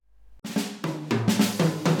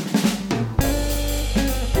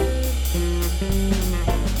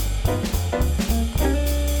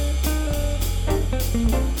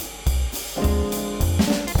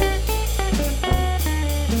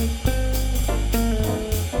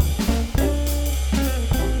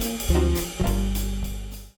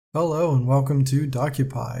Hello and welcome to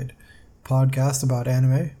Docupied, a podcast about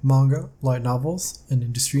anime, manga, light novels, and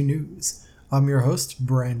industry news. I'm your host,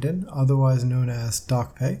 Brandon, otherwise known as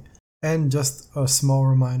DocPay, and just a small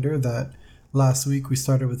reminder that last week we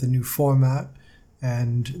started with a new format,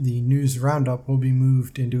 and the news roundup will be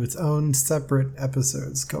moved into its own separate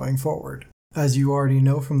episodes going forward. As you already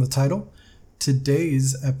know from the title,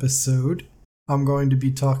 today's episode, I'm going to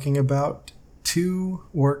be talking about two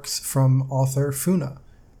works from author FUNA.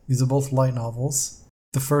 These are both light novels.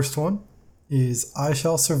 The first one is I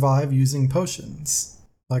Shall Survive Using Potions,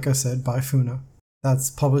 like I said, by FUNA. That's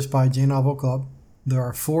published by J Novel Club. There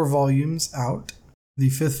are 4 volumes out. The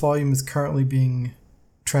 5th volume is currently being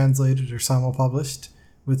translated or simulpublished,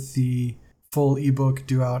 with the full ebook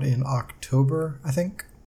due out in October, I think.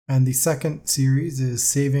 And the second series is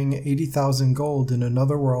Saving 80,000 Gold in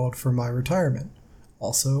Another World for My Retirement,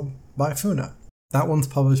 also by FUNA. That one's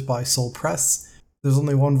published by Soul Press. There's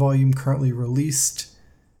only 1 volume currently released,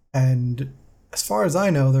 and as far as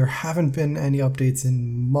I know, there haven't been any updates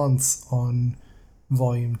in months on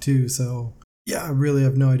volume 2, so yeah, I really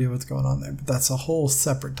have no idea what's going on there, but that's a whole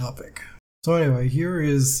separate topic. So anyway, here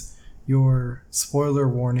is your spoiler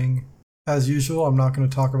warning. As usual, I'm not going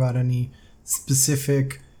to talk about any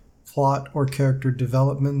specific plot or character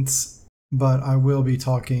developments, but I will be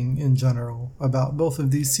talking in general about both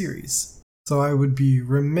of these series. So I would be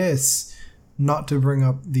remiss not to bring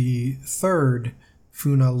up the third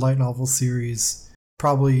FUNA light novel series,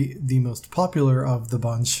 probably the most popular of the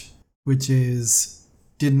bunch, which is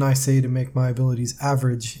Didn't I Say to Make My Abilities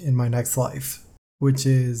Average in My Next Life? Which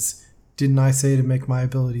is Didn't I Say to Make My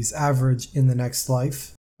Abilities Average in the Next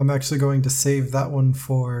Life? I'm actually going to save that one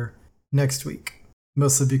for next week,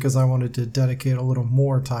 mostly because I wanted to dedicate a little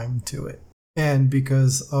more time to it, and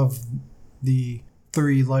because of the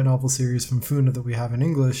 3 light novel series from FUNA that we have in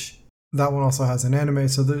English. That one also has an anime,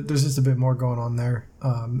 so there's just a bit more going on there,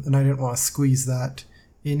 and I didn't want to squeeze that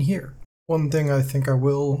in here. One thing I think I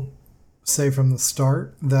will say from the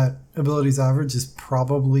start, that Abilities Average is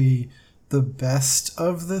probably the best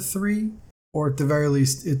of the 3, or at the very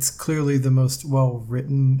least, it's clearly the most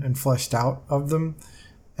well-written and fleshed out of them,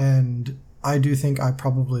 and I do think I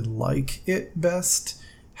probably like it best.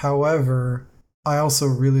 However, I also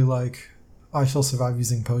really like I Shall Survive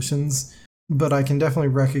Using Potions, but I can definitely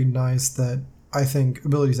recognize that I think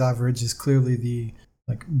Abilities Average is clearly the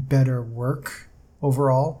better work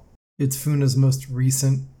overall. It's FUNA's most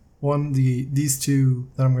recent one. These 2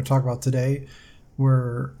 that I'm going to talk about today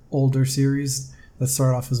were older series that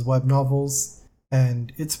started off as web novels,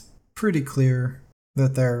 and it's pretty clear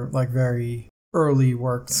that they're very early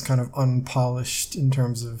works, kind of unpolished in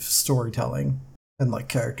terms of storytelling and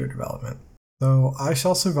character development. So I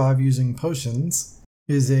Shall Survive Using Potions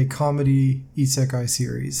is a comedy isekai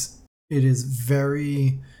series. It is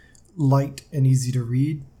very light and easy to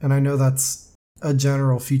read, and I know that's a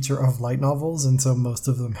general feature of light novels, and so most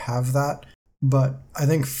of them have that, but I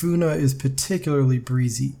think FUNA is particularly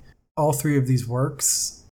breezy. All 3 of these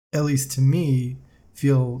works, at least to me,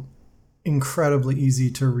 feel incredibly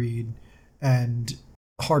easy to read and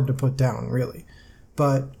hard to put down, really.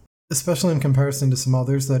 But especially in comparison to some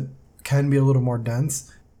others that can be a little more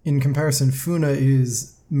dense, in comparison, FUNA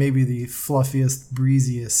is maybe the fluffiest,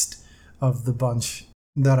 breeziest of the bunch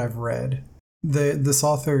that I've read. This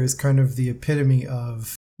author is kind of the epitome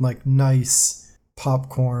of nice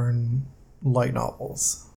popcorn light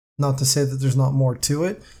novels. Not to say that there's not more to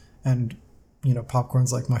it, and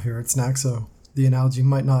popcorn's my favorite snack, so the analogy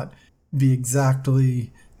might not be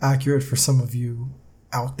exactly accurate for some of you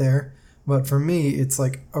out there, but for me, it's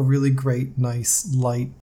a really great, nice, light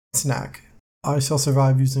snack. I Shall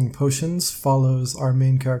Survive Using Potions follows our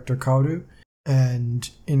main character Kaoru, and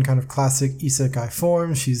in kind of classic isekai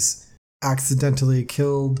form, she's accidentally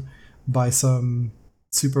killed by some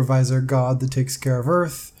supervisor god that takes care of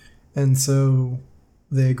Earth, and so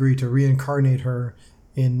they agree to reincarnate her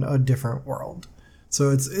in a different world.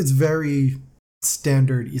 So it's very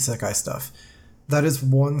standard isekai stuff. That is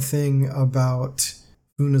one thing about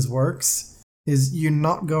FUNA's works, is you're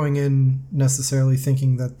not going in necessarily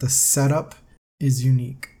thinking that the setup is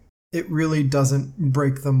unique. It really doesn't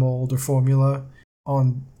break the mold or formula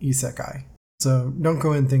on isekai. So don't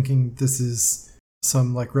go in thinking this is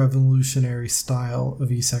some revolutionary style of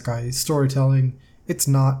isekai storytelling. It's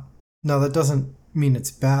not. Now that doesn't mean it's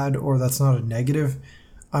bad or that's not a negative.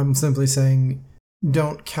 I'm simply saying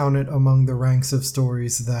don't count it among the ranks of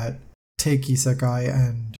stories that take isekai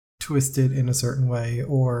and twist it in a certain way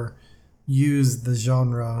or use the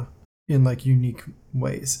genre in unique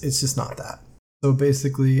ways. It's just not that. So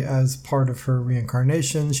basically, as part of her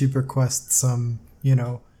reincarnation, she requests some,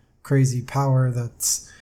 crazy power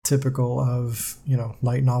that's typical of,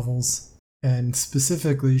 light novels. And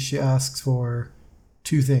specifically, she asks for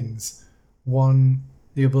two things. One,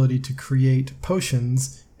 the ability to create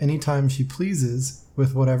potions anytime she pleases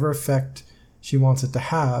with whatever effect she wants it to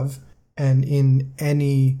have, and in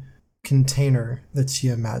any container that she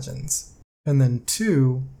imagines. And then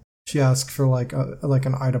two, she asks for like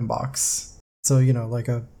an item box. So, like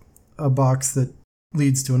a box that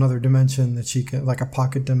leads to another dimension that she can, like a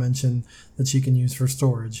pocket dimension that she can use for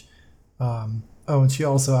storage. And she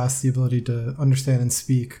also asks the ability to understand and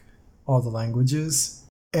speak all the languages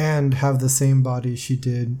and have the same body she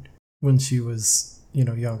did when she was,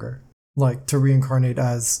 younger. Like to reincarnate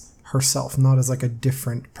as herself, not as like a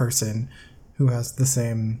different person who has the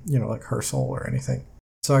same, like her soul or anything.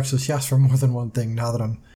 So actually she asked for more than one thing now that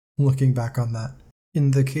I'm looking back on that.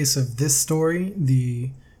 In the case of this story,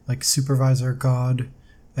 the like supervisor god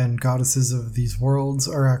and goddesses of these worlds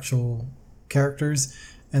are actual characters,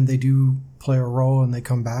 and they do play a role and they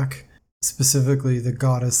come back. Specifically, the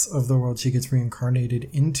goddess of the world she gets reincarnated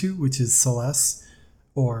into, which is Celeste,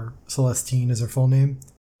 or Celestine is her full name.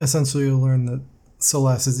 Essentially, you'll learn that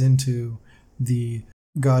Celeste is into the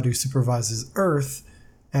god who supervises Earth,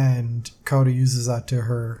 and Kaoru uses that to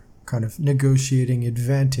her kind of negotiating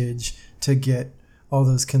advantage to get all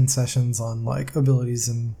those concessions on like abilities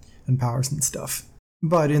and powers and stuff.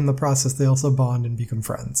 But in the process, they also bond and become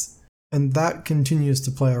friends. And that continues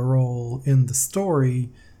to play a role in the story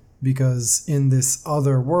because in this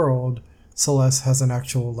other world, Celeste has an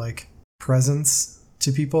actual like presence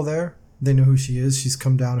to people there. They know who she is. She's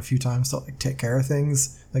come down a few times to like take care of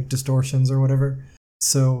things, like distortions or whatever.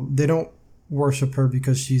 So they don't worship her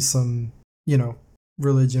because she's some,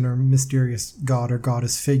 religion or mysterious god or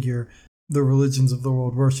goddess figure. The religions of the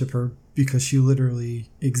world worship her because she literally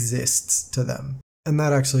exists to them. And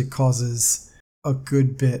that actually causes a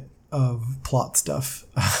good bit of plot stuff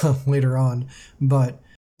later on. But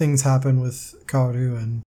things happen with Kaoru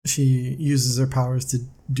and she uses her powers to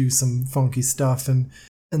do some funky stuff. And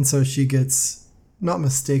so she gets not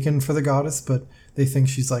mistaken for the goddess, but they think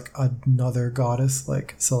she's like another goddess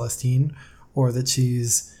like Celestine, or that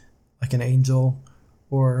she's like an angel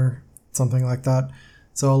or something like that.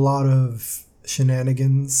 So a lot of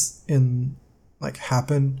shenanigans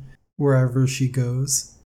happen wherever she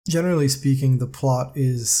goes. Generally speaking, the plot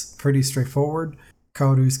is pretty straightforward.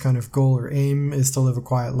 Kaoru's kind of goal or aim is to live a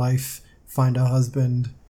quiet life, find a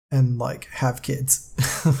husband, and have kids.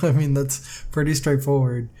 I mean, that's pretty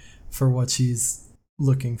straightforward for what she's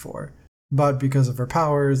looking for. But because of her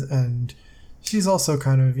powers, and she's also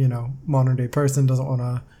kind of, modern day person, doesn't want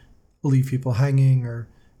to leave people hanging, or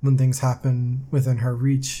when things happen within her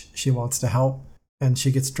reach, she wants to help, and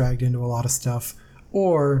she gets dragged into a lot of stuff.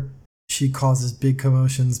 Or she causes big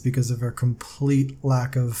commotions because of her complete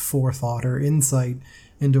lack of forethought or insight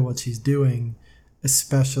into what she's doing,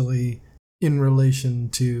 especially in relation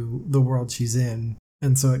to the world she's in.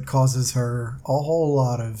 And so it causes her a whole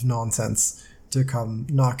lot of nonsense to come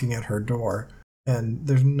knocking at her door. And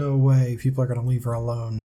there's no way people are going to leave her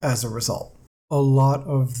alone as a result. A lot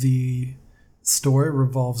of the story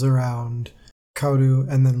revolves around Kaoru,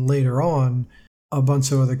 and then later on, a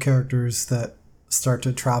bunch of other characters that start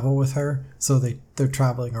to travel with her. So they're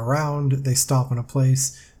traveling around, they stop in a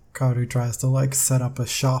place, Kaoru tries to set up a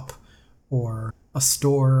shop or a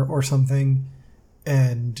store or something,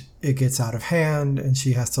 and it gets out of hand, and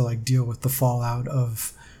she has to deal with the fallout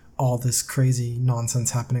of all this crazy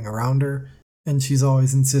nonsense happening around her. And she's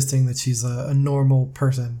always insisting that she's a normal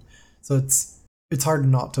person. So it's hard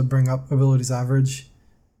not to bring up abilities average,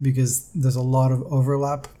 because there's a lot of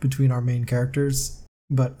overlap between our main characters.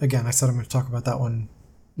 But again, I said I'm going to talk about that one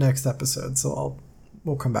next episode, so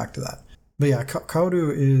we'll come back to that. But yeah,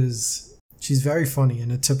 Kaoru she's very funny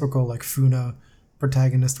in a typical FUNA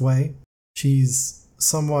protagonist way. She's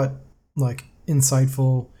somewhat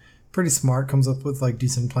insightful, pretty smart, comes up with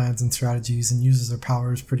decent plans and strategies, and uses her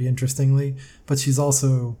powers pretty interestingly. But she's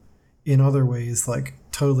also in other ways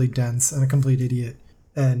totally dense and a complete idiot,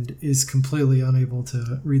 and is completely unable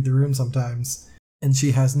to read the room sometimes. And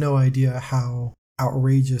she has no idea how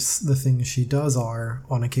outrageous the things she does are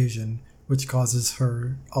on occasion, which causes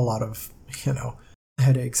her a lot of,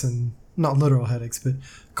 headaches, and not literal headaches, but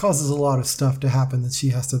causes a lot of stuff to happen that she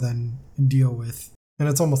has to then deal with. And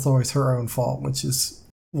it's almost always her own fault, which is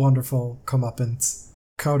wonderful comeuppance.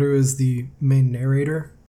 Kaoru is the main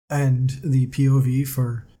narrator and the POV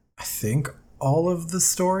for, I think, all of the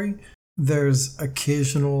story. There's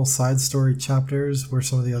occasional side story chapters where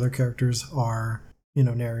some of the other characters are,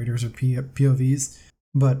 narrators or POVs,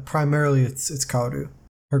 but primarily it's Kaoru.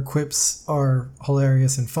 Her quips are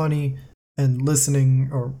hilarious and funny, and listening,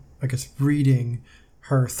 or I guess reading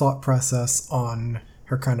her thought process on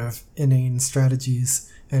her kind of inane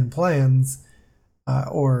strategies and plans,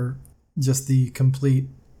 or just the complete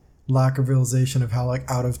lack of realization of how like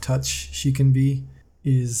out of touch she can be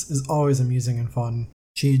is always amusing and fun.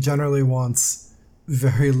 She generally wants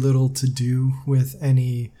very little to do with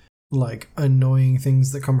any like annoying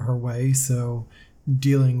things that come her way, so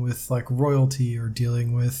dealing with like royalty or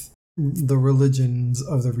dealing with the religions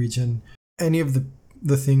of the region, any of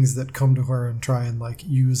the things that come to her and try and like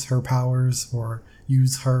use her powers or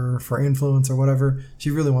use her for influence or whatever, she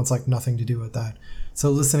really wants like nothing to do with that. So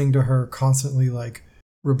listening to her constantly like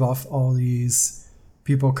rebuff all these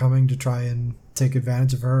people coming to try and take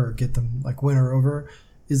advantage of her or get them like win her over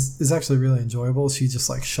is actually really enjoyable. She just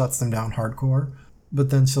like shuts them down hardcore, but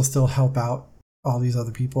then she'll still help out all these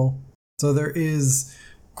other people. So there is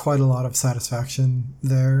quite a lot of satisfaction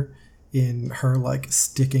there in her like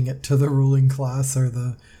sticking it to the ruling class or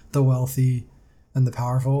the wealthy and the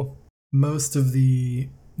powerful. Most of the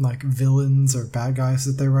like villains or bad guys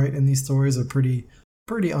that they write in these stories are pretty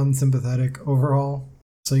unsympathetic overall,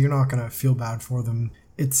 so you're not going to feel bad for them.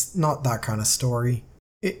 It's not that kind of story.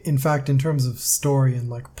 In fact, in terms of story and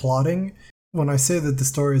like plotting, when I say that the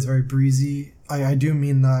story is very breezy, I do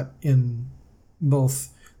mean that in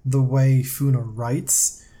both the way FUNA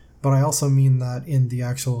writes, but I also mean that in the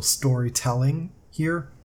actual storytelling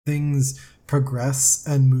here. Things progress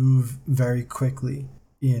and move very quickly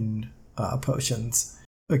in potions.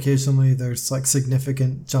 Occasionally there's like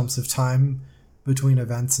significant jumps of time between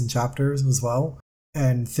events and chapters as well,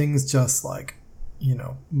 and things just like,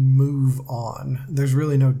 move on. There's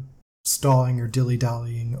really no stalling or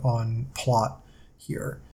dilly-dallying on plot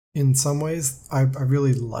here. In some ways, I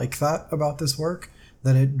really like that about this work,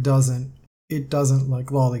 that it doesn't like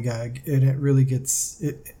lollygag, and it really gets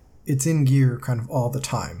it's in gear kind of all the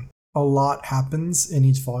time. A lot happens in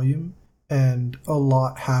each volume, and a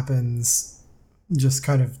lot happens just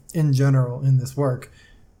kind of in general in this work.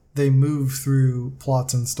 They move through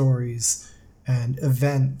plots and stories and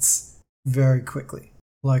events very quickly.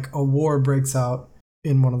 Like a war breaks out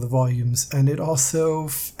in one of the volumes, and it also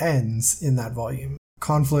ends in that volume.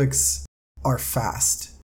 Conflicts are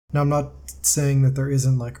fast. Now, I'm not saying that there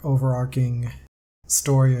isn't like overarching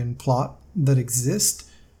story and plot that exist,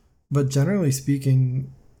 but generally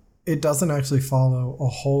speaking, it doesn't actually follow a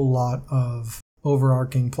whole lot of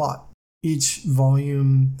overarching plot. Each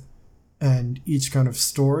volume and each kind of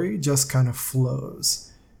story just kind of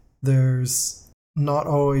flows. There's not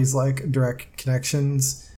always like direct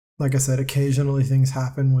connections. Like I said, occasionally things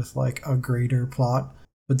happen with like a greater plot,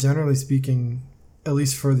 but generally speaking, at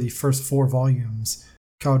least for the first 4 volumes,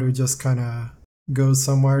 Kaoru just kind of goes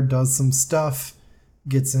somewhere, does some stuff,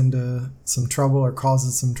 gets into some trouble or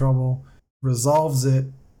causes some trouble, resolves it,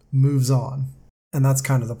 moves on. And that's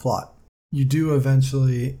kind of the plot. You do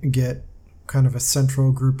eventually get kind of a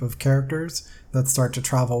central group of characters that start to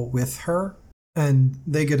travel with her, and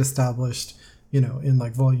they get established, in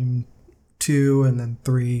like volume 2 and then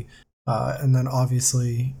 3, and then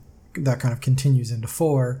obviously that kind of continues into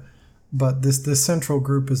 4. But this central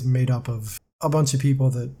group is made up of a bunch of people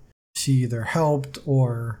that she either helped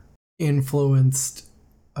or influenced,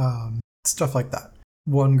 stuff like that.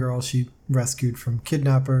 One girl she rescued from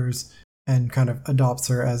kidnappers and kind of adopts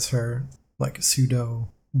her as her like pseudo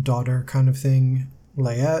daughter kind of thing,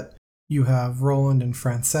 Layette. You have Roland and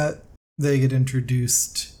Francette. They get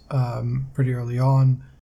introduced pretty early on,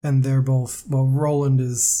 and they're both, well, Roland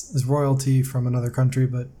is royalty from another country,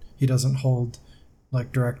 but he doesn't hold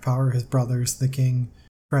like direct power. His brother's the king.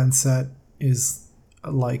 Francette is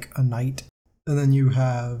like a knight. And then you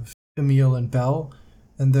have Emile and Belle,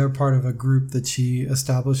 and they're part of a group that she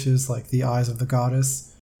establishes, like the Eyes of the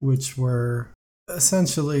Goddess, which were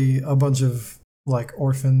essentially a bunch of like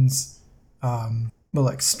orphans, but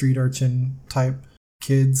like street urchin type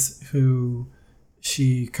kids who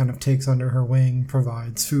she kind of takes under her wing,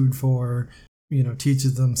 provides food for,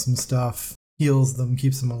 teaches them some stuff, heals them,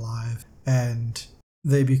 keeps them alive, and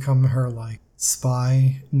they become her like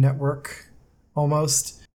spy network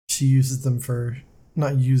almost. She uses them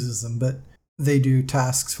not uses them, but they do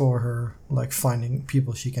tasks for her, like finding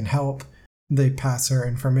people she can help. They pass her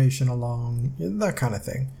information along, that kind of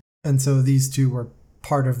thing. And so these two were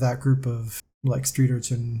part of that group of like street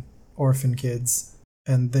urchin orphan kids,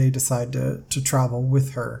 and they decide to travel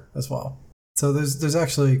with her as well. So there's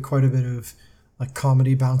actually quite a bit of like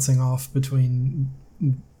comedy bouncing off between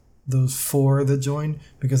those 4 that join,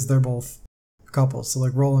 because they're both couples. So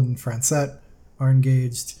like Roland and Francette are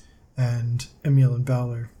engaged, and Emile and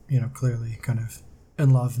Belle are, clearly kind of in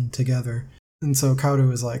love and together. And so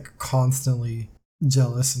Kaoru is like constantly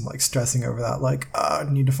jealous and like stressing over that, like, I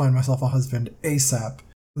need to find myself a husband ASAP,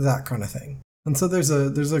 that kind of thing. And so there's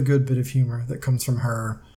a good bit of humor that comes from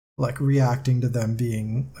her like reacting to them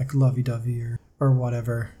being like lovey-dovey or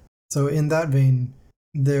whatever. So in that vein,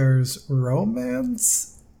 there's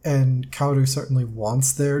romance, and Kaoru certainly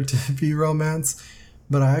wants there to be romance,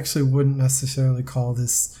 but I actually wouldn't necessarily call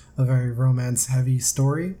this a very romance-heavy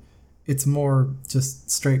story. It's more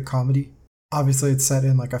just straight comedy. Obviously, it's set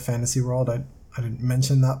in like a fantasy world. I didn't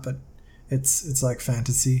mention that, but it's like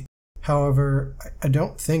fantasy. However, I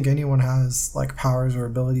don't think anyone has like powers or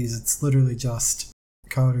abilities. It's literally just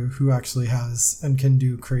Kaoru who actually has and can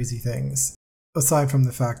do crazy things. Aside from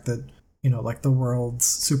the fact that, like the world's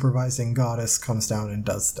supervising goddess comes down and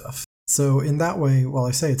does stuff. So in that way, while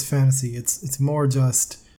I say it's fantasy, it's more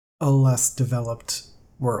just a less developed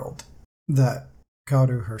world. That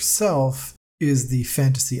Kaoru herself is the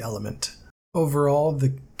fantasy element. Overall,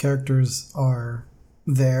 the characters are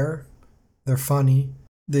there. They're funny.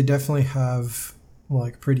 They definitely have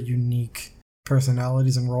like pretty unique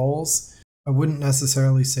personalities and roles. I wouldn't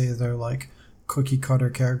necessarily say they're like cookie cutter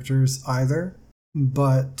characters either,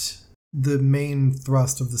 but the main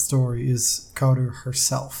thrust of the story is Kaoru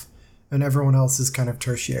herself, and everyone else is kind of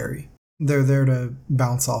tertiary. They're there to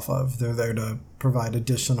bounce off of. They're there to provide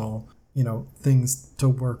additional, things to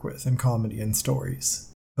work with in comedy and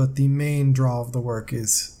stories. But the main draw of the work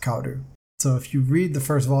is Kaoru. So if you read the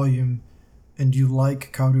first volume and you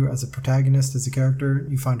like Kaoru as a protagonist, as a character,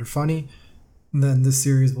 you find her funny, then this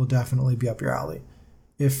series will definitely be up your alley.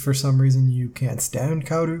 If for some reason you can't stand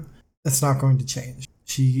Kaoru, it's not going to change.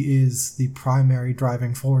 She is the primary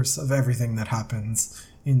driving force of everything that happens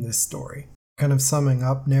in this story. Kind of summing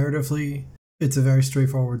up narratively, it's a very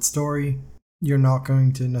straightforward story. You're not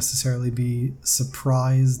going to necessarily be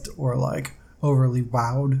surprised or like overly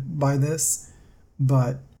wowed by this,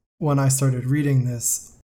 but when I started reading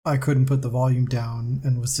this, I couldn't put the volume down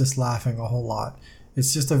and was just laughing a whole lot.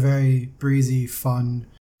 It's just a very breezy,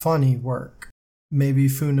 funny work. Maybe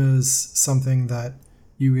FUNA's something that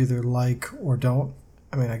you either like or don't.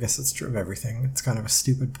 I mean, I guess it's true of everything. It's kind of a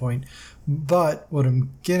stupid point. But what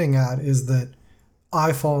I'm getting at is that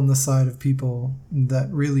I fall on the side of people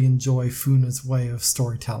that really enjoy FUNA's way of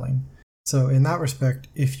storytelling. So in that respect,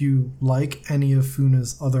 if you like any of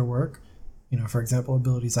FUNA's other work, for example,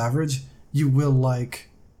 Abilities Average, you will like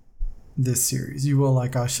this series. You will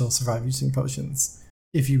like I Shall Survive Using Potions.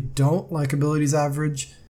 If you don't like Abilities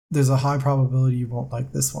Average, there's a high probability you won't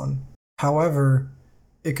like this one. However,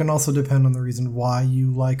 it can also depend on the reason why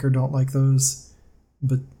you like or don't like those.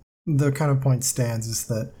 But the kind of point stands is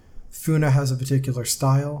that FUNA has a particular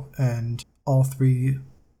style, and all three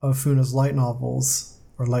of FUNA's light novels,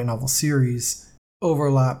 or light novel series,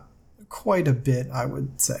 overlap quite a bit, I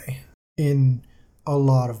would say, in a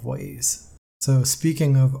lot of ways. So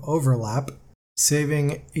speaking of overlap,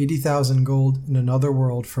 saving 80,000 gold in another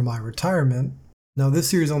world for my retirement. Now this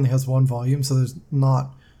series only has one volume, so there's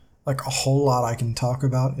not like a whole lot I can talk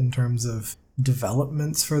about in terms of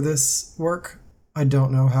developments for this work. I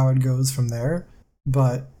don't know how it goes from there,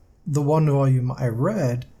 but the one volume I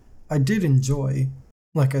read, I did enjoy.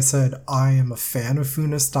 Like I said, I am a fan of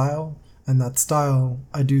FUNA's style, and that style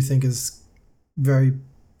I do think is very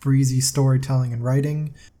breezy storytelling and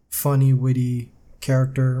writing, funny, witty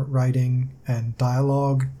character writing and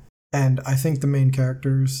dialogue, and I think the main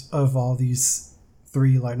characters of all these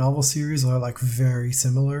three light novel series are like very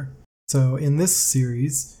similar. So in this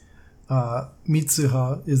series,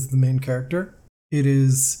 Mitsuha is the main character. It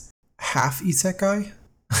is half isekai.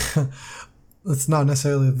 It's not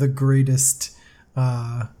necessarily the greatest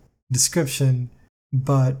description,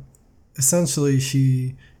 but essentially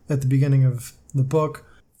she, at the beginning of the book,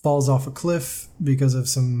 falls off a cliff because of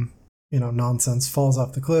some, nonsense, falls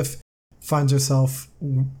off the cliff, finds herself,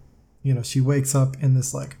 she wakes up in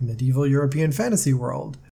this like medieval European fantasy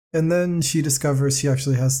world. And then she discovers she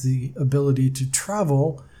actually has the ability to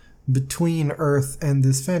travel between Earth and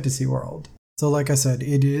this fantasy world. So like I said,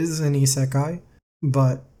 it is an isekai,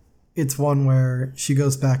 but it's one where she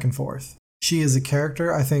goes back and forth. She as a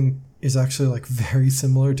character, I think, is actually like very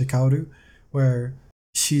similar to Kaoru, where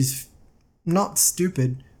she's not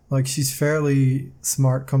stupid, like she's fairly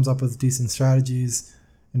smart, comes up with decent strategies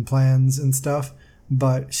and plans and stuff,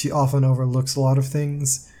 but she often overlooks a lot of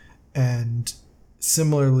things, and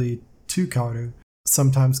similarly to Kaoru,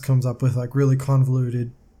 sometimes comes up with like really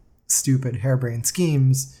convoluted, stupid, harebrained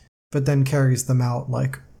schemes, but then carries them out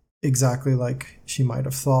like exactly like she might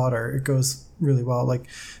have thought, or it goes really well. Like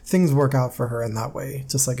things work out for her in that way,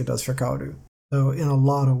 just like it does for Kaoru. So in a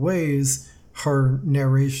lot of ways, her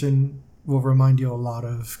narration will remind you a lot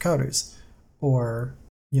of Kaoru's, or,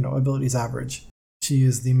 Abilities Average. she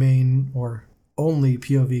is the main or only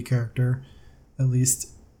POV character, at least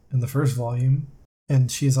in the first volume, and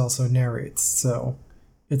she's also narrates, so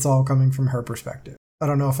it's all coming from her perspective. I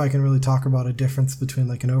don't know if I can really talk about a difference between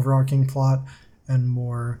like an overarching plot and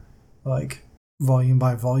more like volume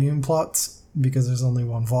by volume plots, because there's only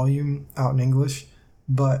one volume out in English,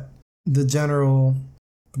 but the general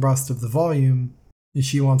thrust of the volume is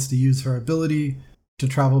she wants to use her ability to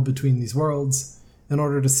travel between these worlds in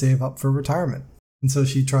order to save up for retirement. And so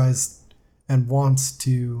she tries and wants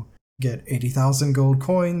to get 80,000 gold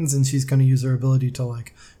coins, and she's going to use her ability to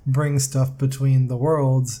like bring stuff between the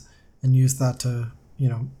worlds and use that to,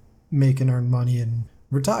 make and earn money and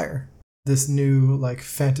retire. This new like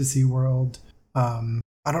fantasy world,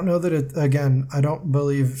 I don't know that it, again, I don't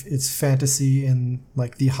believe it's fantasy in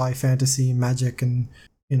like the high fantasy magic and,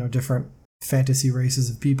 different fantasy races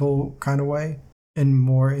of people kind of way, and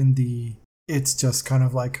more in the, it's just kind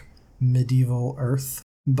of like medieval Earth.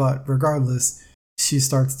 But regardless, she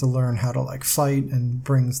starts to learn how to like fight and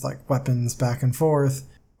brings like weapons back and forth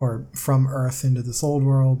or from Earth into this old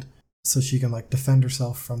world so she can like defend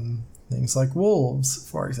herself from things like wolves,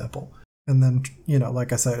 for example. And then,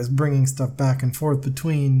 like I said, is bringing stuff back and forth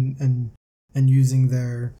between and using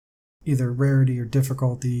their either rarity or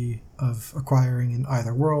difficulty of acquiring in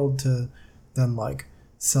either world to then like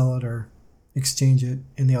sell it or exchange it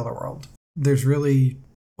in the other world. There's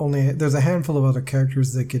a handful of other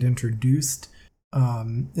characters that get introduced.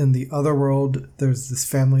 In the other world, there's this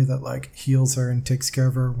family that like heals her and takes care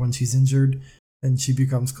of her when she's injured, and she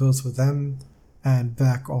becomes close with them. And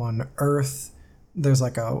back on Earth, there's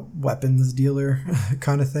like a weapons dealer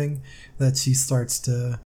kind of thing that she starts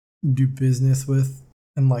to do business with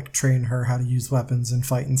and like train her how to use weapons and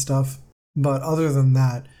fight and stuff. But other than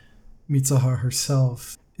that, Mitsuha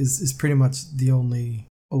herself is pretty much the only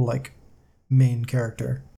like main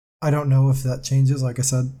character. I don't know if that changes. Like I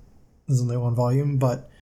said, there's only one volume, but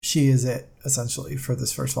she is it essentially for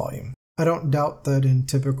this first volume. I don't doubt that in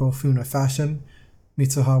typical FUNA fashion,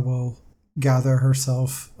 Mitsuha will gather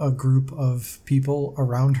herself a group of people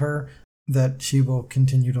around her that she will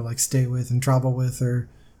continue to like stay with and travel with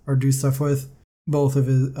or do stuff with. Both of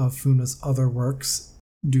FUNA's other works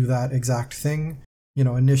do that exact thing.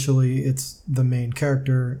 Initially it's the main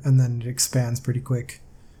character and then it expands pretty quick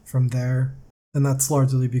from there. And that's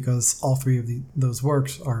largely because all three of those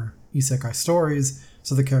works are isekai stories,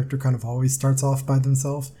 so the character kind of always starts off by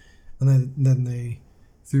themselves, and then they,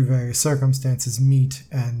 through various circumstances, meet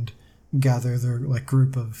and gather their like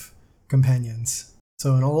group of companions.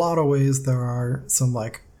 So in a lot of ways, there are some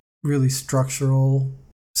like really structural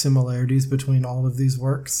similarities between all of these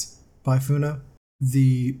works by FUNA.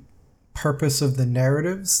 The purpose of the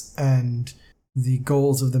narratives and the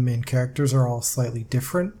goals of the main characters are all slightly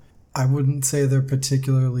different. I wouldn't say they're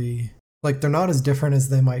particularly, like, they're not as different as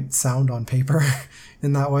they might sound on paper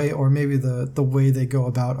in that way, or maybe the way they go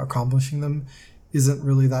about accomplishing them isn't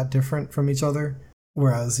really that different from each other.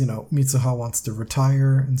 Whereas, Mitsuha wants to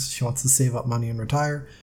retire, and she wants to save up money and retire.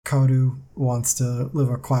 Kaoru wants to live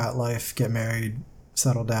a quiet life, get married,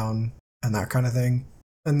 settle down, and that kind of thing.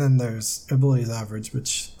 And then there's Abilities Average,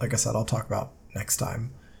 which, like I said, I'll talk about next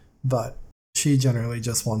time. But she generally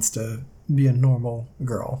just wants to be a normal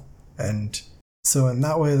girl. And so in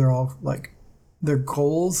that way, they're all like, their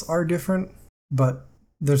goals are different, but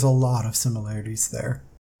there's a lot of similarities there.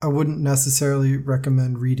 I wouldn't necessarily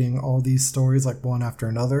recommend reading all these stories like one after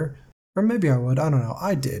another. Or maybe I would, I don't know.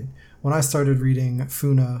 I did. When I started reading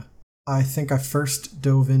FUNA, I think I first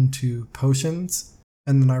dove into potions,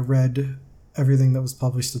 and then I read everything that was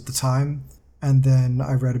published at the time, and then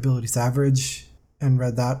I read Abilities Average and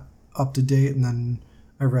read that up to date, and then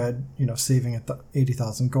I read, Saving at the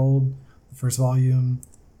 80,000 Gold, the first volume,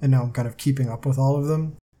 and now I'm kind of keeping up with all of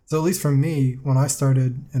them. So at least for me, when I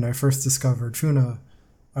started and I first discovered FUNA,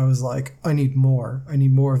 I was like, I need more. I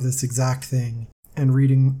need more of this exact thing. And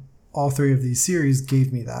reading all three of these series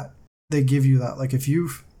gave me that. They give you that. Like, if you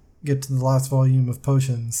get to the last volume of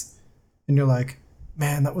Potions and you're like,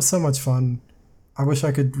 man, that was so much fun. I wish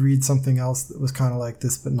I could read something else that was kind of like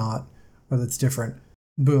this but not, or that's different.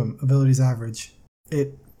 Boom, Abilities Average.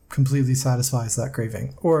 It completely satisfies that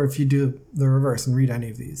craving. Or if you do the reverse and read any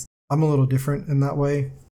of these. I'm a little different in that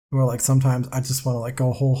way, where like sometimes I just want to like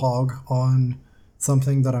go whole hog on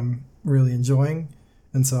something that I'm really enjoying,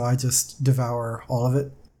 and so I just devour all of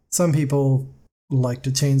it. Some people like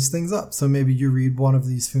to change things up, so maybe you read one of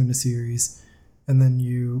these FUNA series and then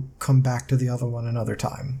you come back to the other one another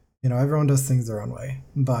time. Everyone does things their own way,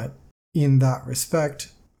 but in that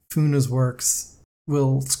respect, FUNA's works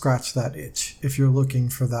will scratch that itch if you're looking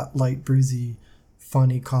for that light, breezy,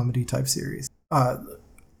 funny comedy type series.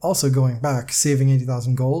 also going back, Saving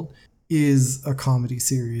 80,000 Gold is a comedy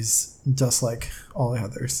series just like all the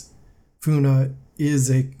others. FUNA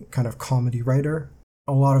is a kind of comedy writer.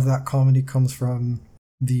 A lot of that comedy comes from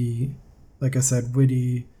the, like I said,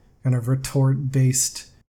 witty, kind of retort-based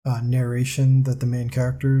narration that the main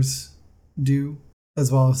characters do,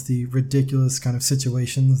 as well as the ridiculous kind of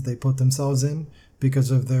situations they put themselves in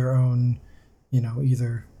because of their own,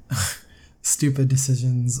 either stupid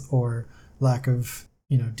decisions or lack of,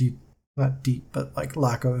 not deep, but like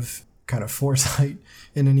lack of kind of foresight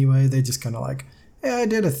in any way. They just kind of like, hey, I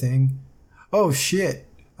did a thing. Oh shit,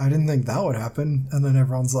 I didn't think that would happen. And then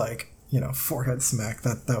everyone's like, forehead smack.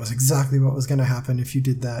 That was exactly what was going to happen if you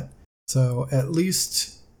did that. So at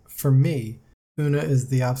least for me, FUNA is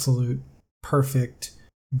the absolute perfect,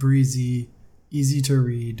 breezy, easy to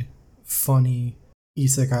read, funny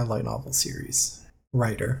isekai light novel series.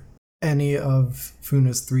 Writer. Any of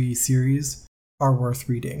FUNA's 3 series are worth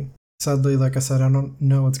reading. Sadly, like I said, I don't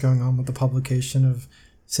know what's going on with the publication of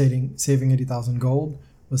Saving 80,000 Gold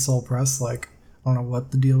with Soul Press. Like, I don't know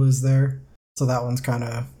what the deal is there. So that one's kind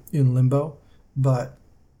of in limbo. But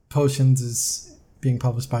Potions is being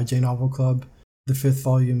published by J Novel Club. The 5th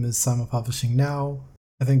volume is simul-publishing now.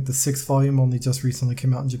 I think the 6th volume only just recently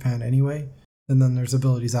came out in Japan anyway. And then there's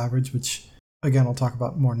Abilities Average, which, again, I'll talk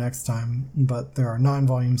about more next time. But there are 9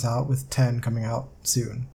 volumes out with 10 coming out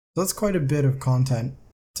soon. So that's quite a bit of content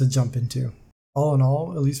to jump into. All in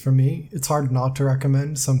all, at least for me, it's hard not to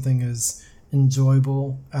recommend something as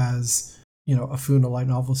enjoyable as, a FUNA light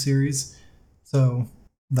novel series. So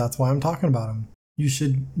that's why I'm talking about them. You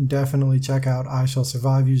should definitely check out I Shall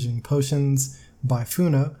Survive Using Potions by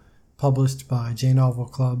FUNA, published by J Novel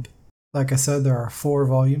Club. Like I said, there are 4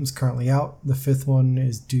 volumes currently out. The 5th one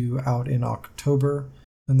is due out in October.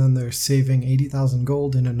 And then there's Saving 80,000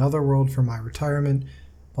 Gold in Another World for My Retirement,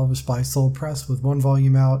 published by Soul Press with 1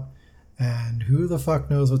 volume out. And who the fuck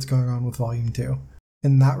knows what's going on with volume 2.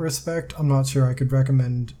 In that respect, I'm not sure I could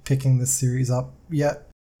recommend picking this series up yet,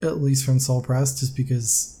 at least from Soul Press, just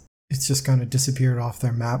because it's just kind of disappeared off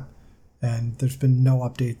their map, and there's been no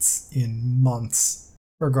updates in months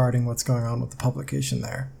regarding what's going on with the publication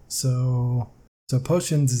there. So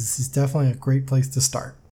Potions is definitely a great place to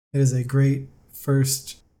start. It is a great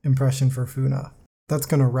first impression for FUNA. That's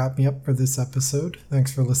going to wrap me up for this episode.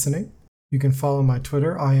 Thanks for listening. You can follow my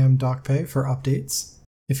Twitter, I am DocPay, for updates.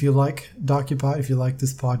 If you like Docupy, if you like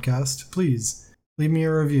this podcast, please leave me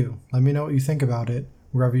a review. Let me know what you think about it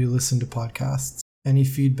wherever you listen to podcasts. Any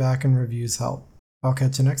feedback and reviews help. I'll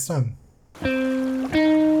catch you next time.